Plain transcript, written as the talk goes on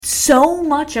so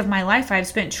much of my life I've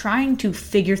spent trying to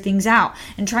figure things out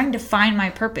and trying to find my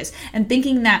purpose and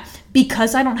thinking that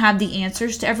because I don't have the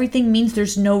answers to everything means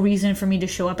there's no reason for me to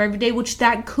show up every day, which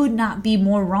that could not be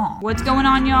more wrong. What's going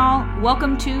on, y'all?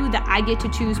 Welcome to the I Get to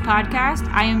Choose podcast.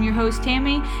 I am your host,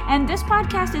 Tammy, and this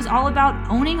podcast is all about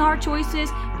owning our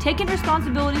choices, taking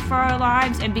responsibility for our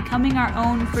lives, and becoming our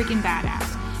own freaking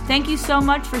badass. Thank you so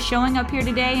much for showing up here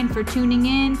today and for tuning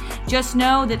in. Just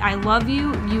know that I love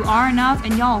you. You are enough.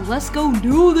 And y'all, let's go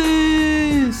do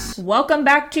this. Welcome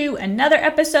back to another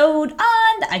episode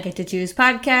on the I Get to Choose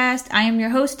podcast. I am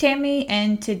your host, Tammy,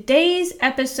 and today's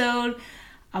episode,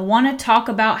 I want to talk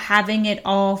about having it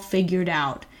all figured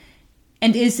out.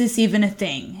 And is this even a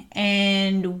thing?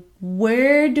 And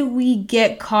where do we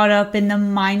get caught up in the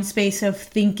mind space of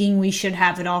thinking we should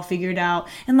have it all figured out?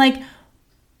 And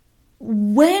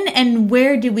when and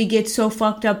where did we get so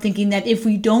fucked up thinking that if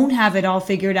we don't have it all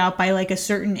figured out by a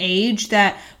certain age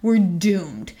that we're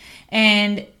doomed?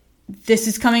 And this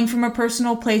is coming from a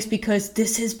personal place because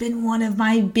this has been one of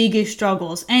my biggest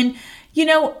struggles. And,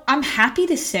 I'm happy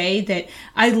to say that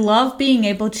I love being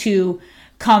able to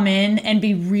come in and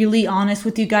be really honest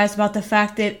with you guys about the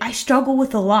fact that I struggle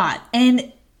with a lot.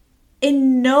 And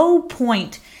in no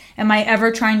point am I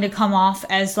ever trying to come off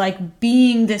as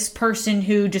being this person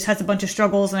who just has a bunch of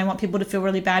struggles and I want people to feel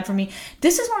really bad for me.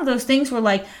 This is one of those things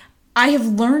where I have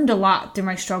learned a lot through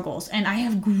my struggles and I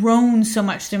have grown so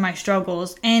much through my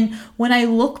struggles. And when I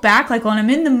look back, when I'm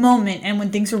in the moment and when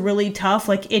things are really tough,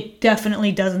 it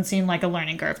definitely doesn't seem like a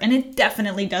learning curve. And it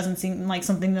definitely doesn't seem like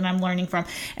something that I'm learning from.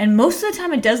 And most of the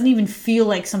time, it doesn't even feel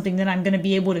like something that I'm going to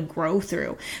be able to grow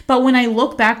through. But when I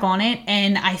look back on it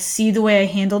and I see the way I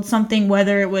handled something,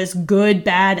 whether it was good,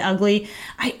 bad, ugly,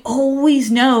 I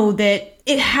always know that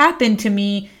it happened to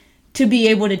me to be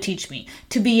able to teach me,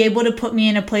 to be able to put me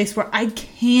in a place where I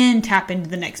can tap into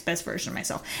the next best version of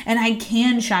myself and I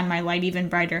can shine my light even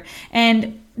brighter.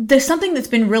 And there's something that's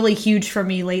been really huge for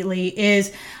me lately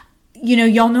is,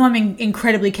 y'all know I'm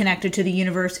incredibly connected to the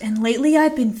universe. And lately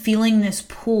I've been feeling this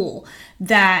pull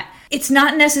that it's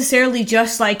not necessarily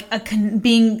just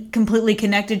being completely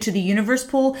connected to the universe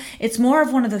pull. It's more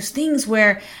of one of those things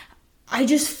where I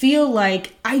just feel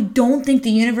I don't think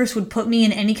the universe would put me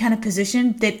in any kind of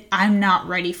position that I'm not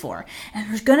ready for. And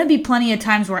there's going to be plenty of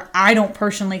times where I don't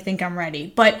personally think I'm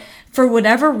ready. But for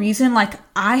whatever reason,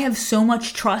 I have so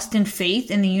much trust and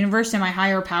faith in the universe and my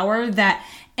higher power that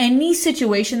any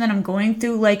situation that I'm going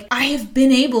through, I have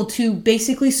been able to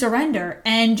basically surrender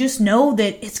and just know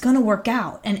that it's going to work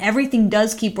out and everything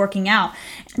does keep working out.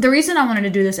 The reason I wanted to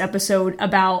do this episode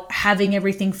about having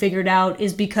everything figured out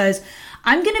is because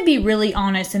I'm going to be really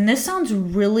honest, and this sounds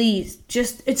really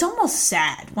it's almost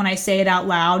sad when I say it out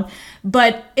loud,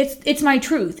 but it's my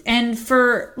truth. And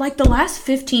for the last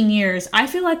 15 years, I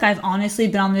feel like I've honestly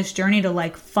been on this journey to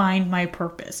find my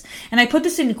purpose. And I put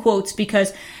this in quotes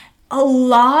because a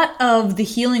lot of the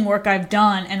healing work I've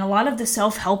done and a lot of the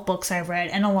self-help books I've read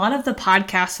and a lot of the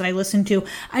podcasts that I listen to,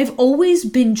 I've always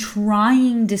been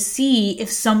trying to see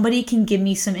if somebody can give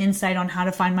me some insight on how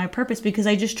to find my purpose, because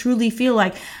I just truly feel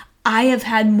like I have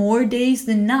had more days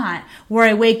than not where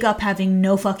I wake up having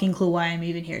no fucking clue why I'm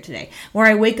even here today. Where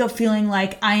I wake up feeling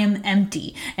like I am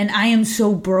empty and I am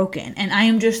so broken and I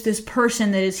am just this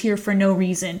person that is here for no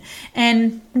reason.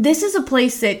 And this is a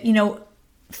place that,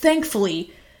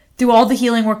 thankfully, through all the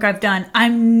healing work I've done,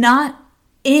 I'm not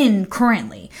in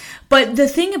currently. But the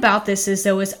thing about this is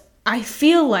I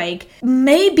feel like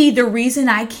maybe the reason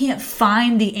I can't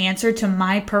find the answer to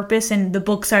my purpose in the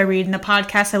books I read and the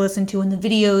podcasts I listen to and the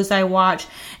videos I watch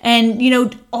and,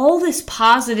 all this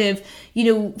positive,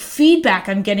 feedback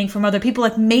I'm getting from other people,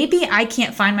 maybe I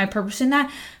can't find my purpose in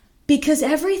that because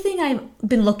everything I've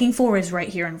been looking for is right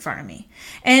here in front of me.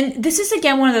 And this is,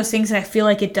 again, one of those things that I feel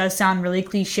like it does sound really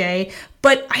cliche,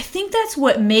 but I think that's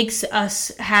what makes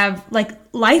us have,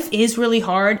 life is really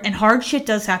hard and hard shit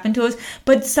does happen to us,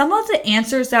 but some of the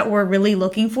answers that we're really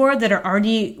looking for that are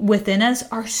already within us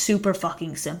are super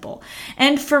fucking simple.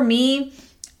 And for me,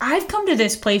 I've come to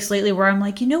this place lately where I'm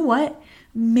you know what?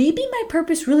 Maybe my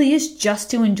purpose really is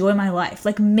just to enjoy my life.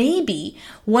 Maybe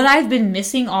what I've been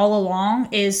missing all along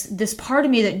is this part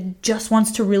of me that just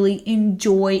wants to really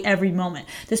enjoy every moment.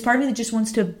 This part of me that just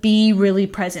wants to be really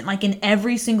present, in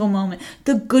every single moment.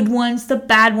 The good ones, the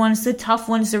bad ones, the tough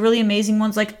ones, the really amazing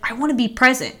ones. I want to be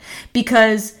present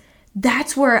because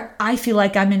that's where I feel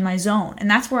like I'm in my zone.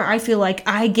 And that's where I feel like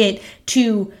I get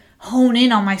to hone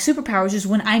in on my superpowers is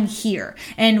when I'm here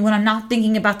and when I'm not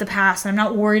thinking about the past, I'm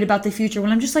not worried about the future,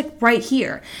 when I'm just right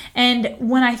here. And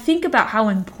when I think about how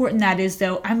important that is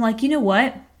though, I'm you know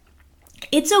what?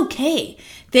 it's okay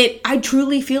that I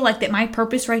truly feel like that my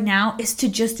purpose right now is to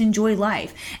just enjoy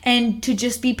life and to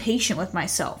just be patient with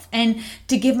myself and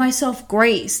to give myself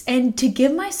grace and to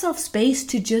give myself space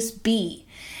to just be.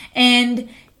 And,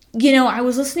 you know, I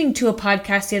was listening to a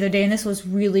podcast the other day, and this was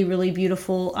really, really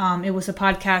beautiful. It was a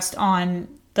podcast on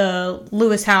the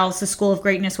Lewis Howes, The School of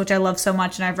Greatness, which I love so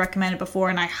much, and I've recommended before,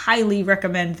 and I highly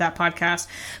recommend that podcast.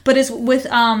 But it's with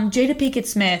Jada Pinkett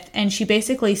Smith, and she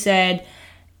basically said,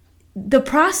 the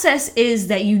process is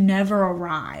that you never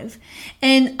arrive.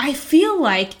 And I feel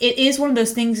like it is one of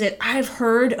those things that I've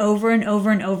heard over and over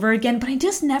and over again, but I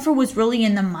just never was really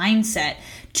in the mindset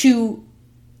to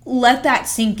let that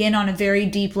sink in on a very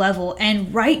deep level.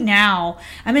 And right now,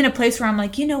 I'm in a place where I'm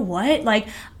like, you know what? Like,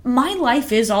 my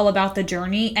life is all about the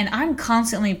journey, and I'm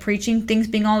constantly preaching things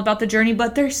being all about the journey,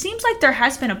 but there seems like there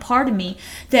has been a part of me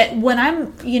that when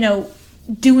I'm, you know,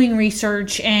 doing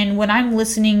research and when I'm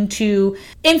listening to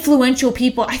influential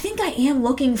people, I think I am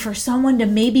looking for someone to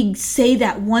maybe say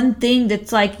that one thing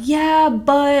that's like, yeah,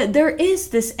 but there is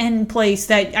this end place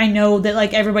that I know that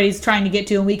like everybody's trying to get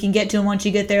to and we can get to, and once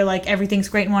you get there, like everything's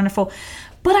great and wonderful.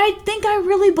 But I think I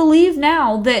really believe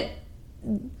now that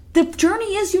the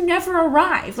journey is you never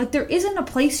arrive. Like, there isn't a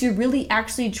place you're really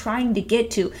actually trying to get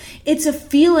to. It's a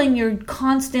feeling you're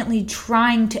constantly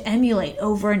trying to emulate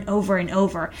over and over and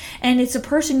over. And it's a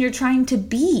person you're trying to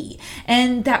be.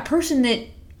 And that person that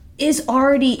is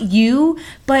already you.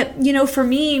 But, you know, for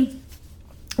me,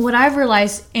 what I've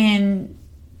realized in,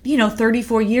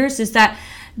 34 years is that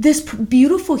this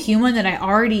beautiful human that I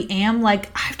already am, like,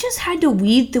 I've just had to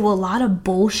weed through a lot of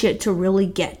bullshit to really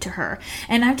get to her.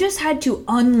 And I've just had to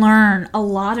unlearn a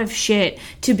lot of shit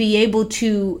to be able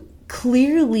to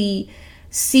clearly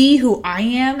see who I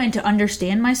am and to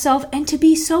understand myself and to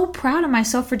be so proud of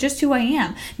myself for just who I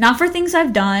am. Not for things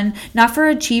I've done, not for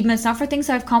achievements, not for things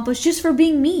I've accomplished, just for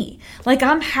being me. Like,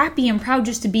 I'm happy and proud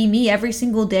just to be me every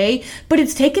single day, but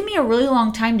it's taken me a really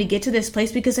long time to get to this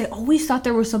place because I always thought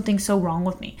there was something so wrong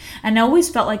with me. And I always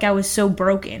felt like I was so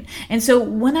broken. And so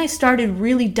when I started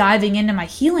really diving into my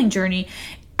healing journey,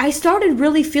 I started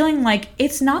really feeling like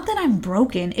it's not that I'm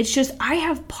broken. It's just I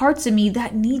have parts of me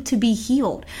that need to be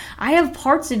healed. I have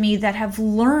parts of me that have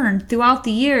learned throughout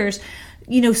the years,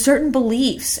 certain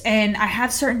beliefs, and I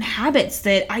have certain habits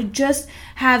that I just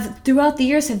have throughout the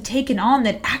years have taken on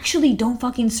that actually don't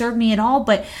fucking serve me at all.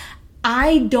 But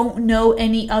I don't know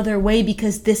any other way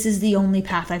because this is the only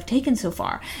path I've taken so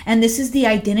far. And this is the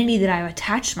identity that I've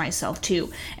attached myself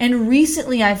to. And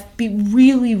recently I've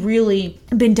really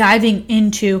been diving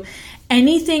into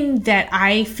anything that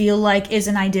I feel like is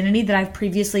an identity that I've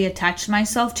previously attached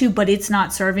myself to, but it's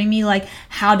not serving me. Like,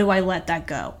 how do I let that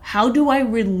go? How do I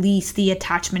release the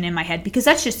attachment in my head? Because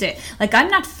that's just it. Like, I'm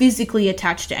not physically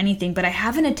attached to anything, but I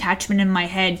have an attachment in my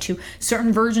head to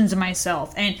certain versions of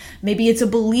myself. And maybe it's a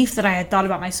belief that I had thought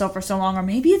about myself for so long, or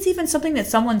maybe it's even something that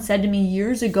someone said to me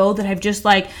years ago that I've just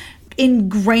like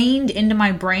ingrained into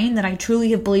my brain that I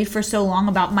truly have believed for so long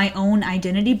about my own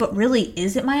identity. But really,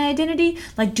 is it my identity?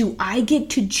 Like, do I get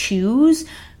to choose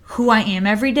who I am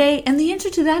every day? And the answer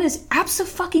to that is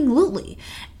abso-fucking-lutely.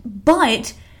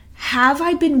 But have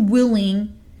I been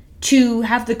willing to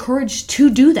have the courage to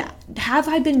do that? Have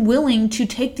I been willing to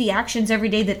take the actions every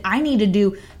day that I need to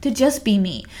do to just be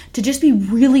me, to just be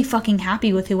really fucking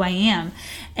happy with who I am?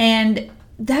 And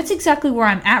that's exactly where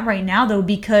I'm at right now, though,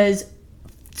 because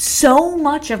so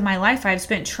much of my life I've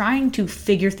spent trying to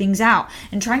figure things out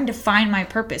and trying to find my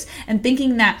purpose and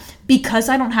thinking that because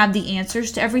I don't have the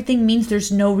answers to everything means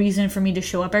there's no reason for me to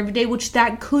show up every day, which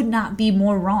that could not be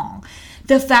more wrong.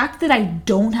 The fact that I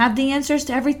don't have the answers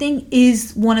to everything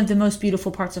is one of the most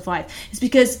beautiful parts of life. It's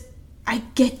because I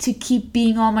get to keep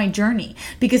being on my journey.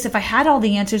 Because if I had all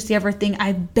the answers to everything,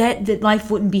 I bet that life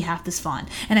wouldn't be half this fun.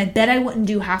 And I bet I wouldn't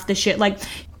do half the shit. Like,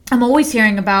 I'm always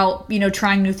hearing about,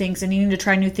 trying new things and needing to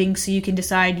try new things so you can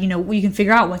decide, you can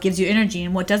figure out what gives you energy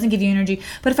and what doesn't give you energy.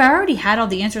 But if I already had all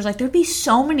the answers, like, there'd be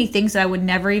so many things that I would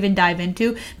never even dive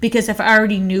into because if I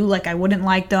already knew, like, I wouldn't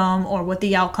like them or what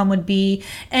the outcome would be.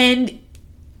 And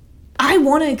I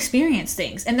want to experience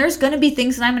things, and there's going to be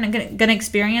things that I'm going to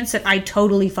experience that I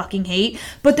totally fucking hate,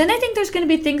 but then I think there's going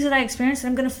to be things that I experience that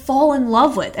I'm going to fall in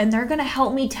love with, and they're going to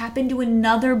help me tap into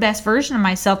another best version of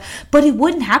myself, but it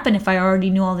wouldn't happen if I already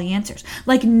knew all the answers.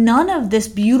 Like, none of this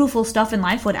beautiful stuff in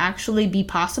life would actually be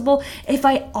possible if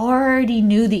I already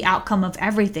knew the outcome of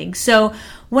everything. So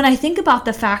when I think about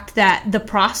the fact that the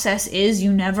process is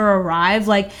you never arrive,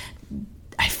 like,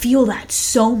 I feel that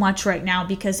so much right now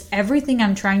because everything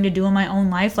I'm trying to do in my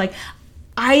own life, like,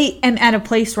 I am at a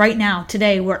place right now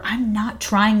today where I'm not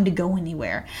trying to go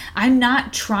anywhere. I'm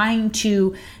not trying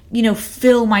to,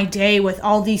 fill my day with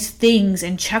all these things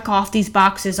and check off these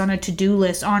boxes on a to-do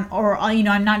list I'm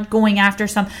not going after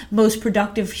some most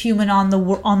productive human on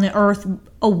the earth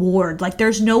award. Like,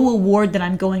 there's no award that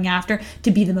I'm going after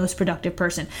to be the most productive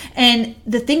person. And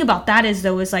the thing about that is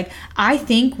like, I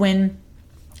think when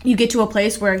you get to a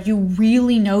place where you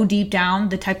really know deep down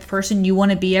the type of person you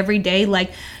want to be every day,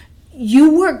 like,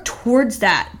 you work towards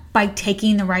that by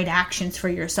taking the right actions for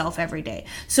yourself every day.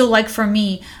 So like for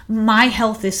me, my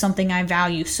health is something I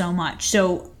value so much.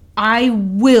 So I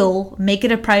will make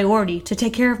it a priority to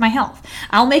take care of my health.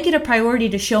 I'll make it a priority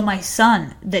to show my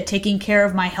son that taking care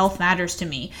of my health matters to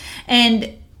me.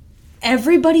 And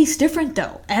everybody's different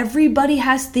though. Everybody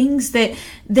has things that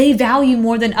they value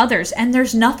more than others. And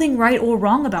there's nothing right or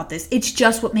wrong about this. It's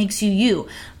just what makes you you.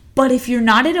 But if you're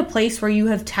not at a place where you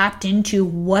have tapped into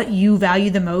what you value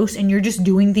the most and you're just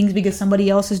doing things because somebody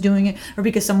else is doing it or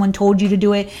because someone told you to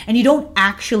do it and you don't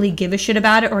actually give a shit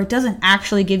about it or it doesn't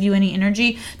actually give you any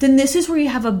energy, then this is where you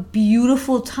have a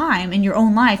beautiful time in your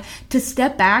own life to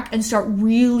step back and start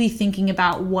really thinking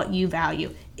about what you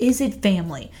value. Is it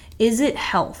family? Is it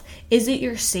health? Is it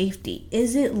your safety?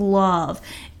 Is it love?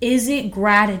 Is it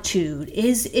gratitude?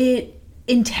 Is it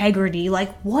integrity?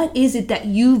 Like, what is it that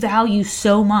you value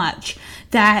so much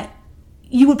that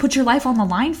you would put your life on the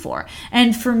line for?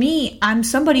 And for me, I'm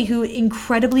somebody who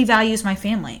incredibly values my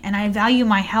family, and I value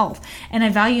my health, and I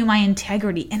value my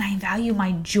integrity, and I value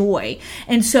my joy.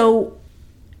 And so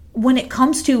when it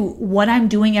comes to what I'm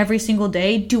doing every single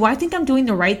day, do I think I'm doing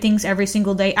the right things every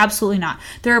single day? Absolutely not.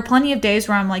 There are plenty of days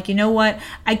where I'm like, you know what?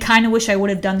 I kind of wish I would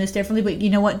have done this differently, but you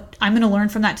know what? I'm going to learn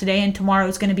from that today, and tomorrow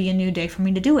is going to be a new day for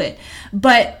me to do it.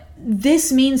 But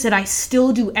this means that I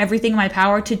still do everything in my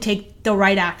power to take the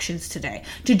right actions today,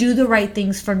 to do the right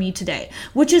things for me today,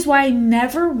 which is why I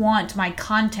never want my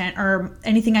content or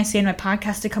anything I say in my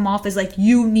podcast to come off as like,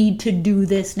 you need to do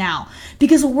this now,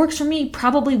 because what works for me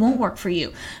probably won't work for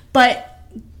you. But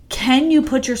can you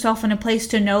put yourself in a place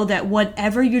to know that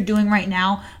whatever you're doing right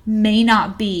now may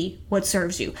not be what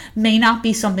serves you, may not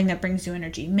be something that brings you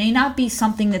energy, may not be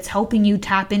something that's helping you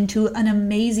tap into an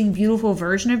amazing, beautiful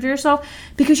version of yourself,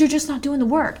 because you're just not doing the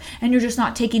work and you're just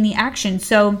not taking the action.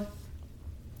 So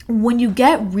when you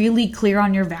get really clear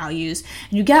on your values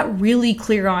and you get really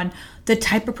clear on the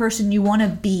type of person you want to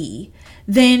be,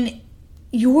 then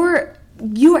you're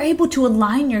able to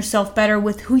align yourself better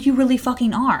with who you really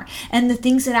fucking are and the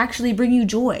things that actually bring you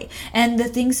joy and the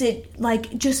things that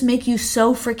like just make you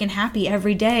so freaking happy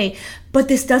every day. But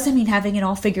this doesn't mean having it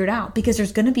all figured out, because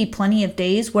there's going to be plenty of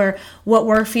days where what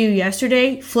worked for you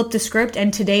yesterday flipped the script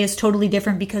and today is totally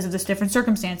different because of this different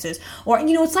circumstances. Or,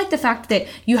 it's like the fact that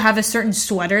you have a certain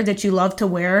sweater that you love to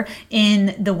wear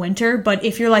in the winter, but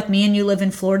if you're like me and you live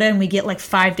in Florida and we get like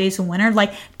 5 days of winter,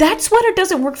 like that sweater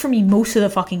doesn't work for me most of the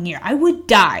fucking year. I would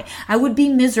die. I would be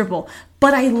miserable,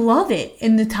 but I love it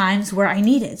in the times where I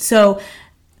need it. So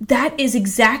that is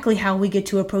exactly how we get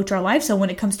to approach our life. So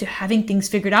when it comes to having things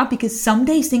figured out, because some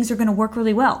days things are going to work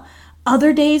really well.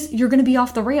 Other days you're going to be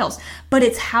off the rails. But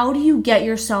it's how do you get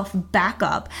yourself back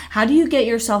up? How do you get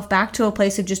yourself back to a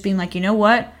place of just being like, you know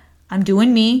what? I'm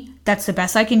doing me. That's the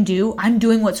best I can do. I'm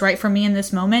doing what's right for me in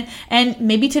this moment. And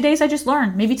maybe today's I just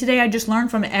learned. Maybe today I just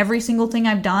learned from every single thing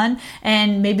I've done.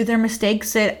 And maybe they're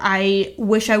mistakes that I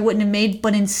wish I wouldn't have made.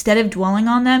 But instead of dwelling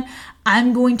on them,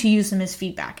 I'm going to use them as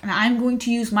feedback, and I'm going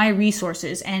to use my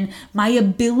resources and my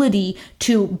ability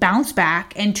to bounce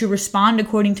back and to respond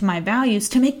according to my values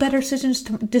to make better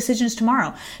decisions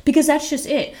tomorrow, because that's just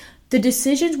it. The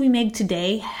decisions we make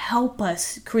today help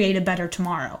us create a better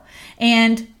tomorrow.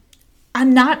 And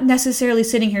I'm not necessarily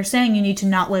sitting here saying you need to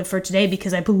not live for today,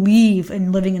 because I believe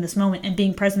in living in this moment and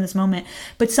being present in this moment.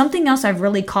 But something else I've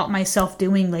really caught myself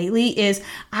doing lately is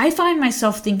I find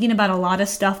myself thinking about a lot of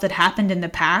stuff that happened in the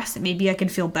past that maybe I can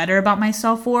feel better about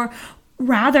myself for,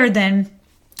 rather than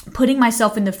putting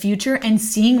myself in the future and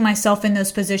seeing myself in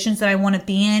those positions that I want to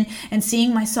be in and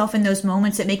seeing myself in those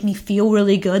moments that make me feel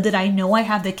really good, that I know I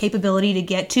have the capability to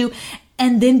get to,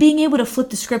 and then being able to flip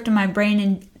the script in my brain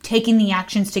and taking the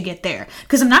actions to get there.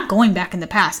 Because I'm not going back in the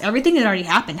past. Everything that already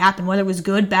happened, whether it was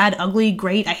good, bad, ugly,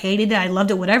 great, I hated it, I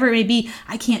loved it, whatever it may be,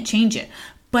 I can't change it.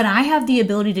 But I have the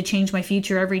ability to change my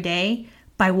future every day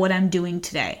by what I'm doing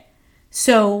today.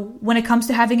 So when it comes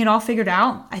to having it all figured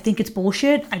out, I think it's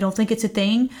bullshit. I don't think it's a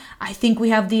thing. I think we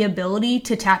have the ability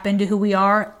to tap into who we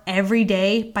are every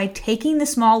day by taking the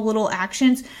small little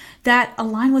actions that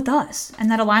align with us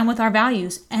and that align with our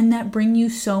values and that bring you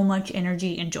so much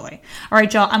energy and joy. All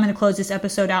right, y'all, I'm going to close this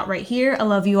episode out right here. I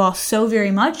love you all so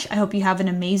very much. I hope you have an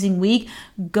amazing week.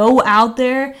 Go out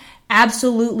there,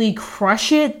 absolutely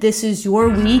crush it. This is your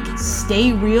week.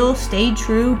 Stay real, stay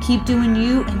true, keep doing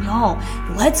you, and y'all,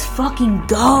 let's fucking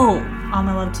go. All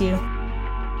my love to you.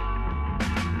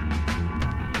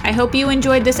 I hope you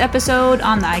enjoyed this episode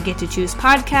on the I Get to Choose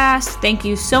podcast. Thank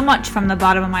you so much from the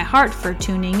bottom of my heart for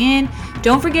tuning in.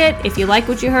 Don't forget, if you like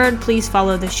what you heard, please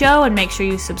follow the show and make sure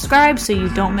you subscribe so you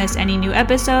don't miss any new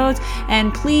episodes.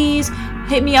 And please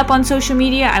hit me up on social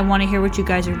media. I want to hear what you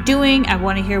guys are doing. I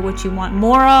want to hear what you want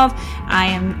more of. I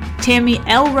am Tammy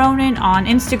L. Ronan on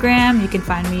Instagram. You can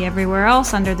find me everywhere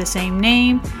else under the same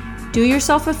name. Do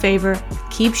yourself a favor.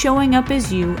 Keep showing up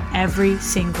as you every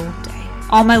single day.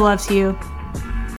 All my love to you.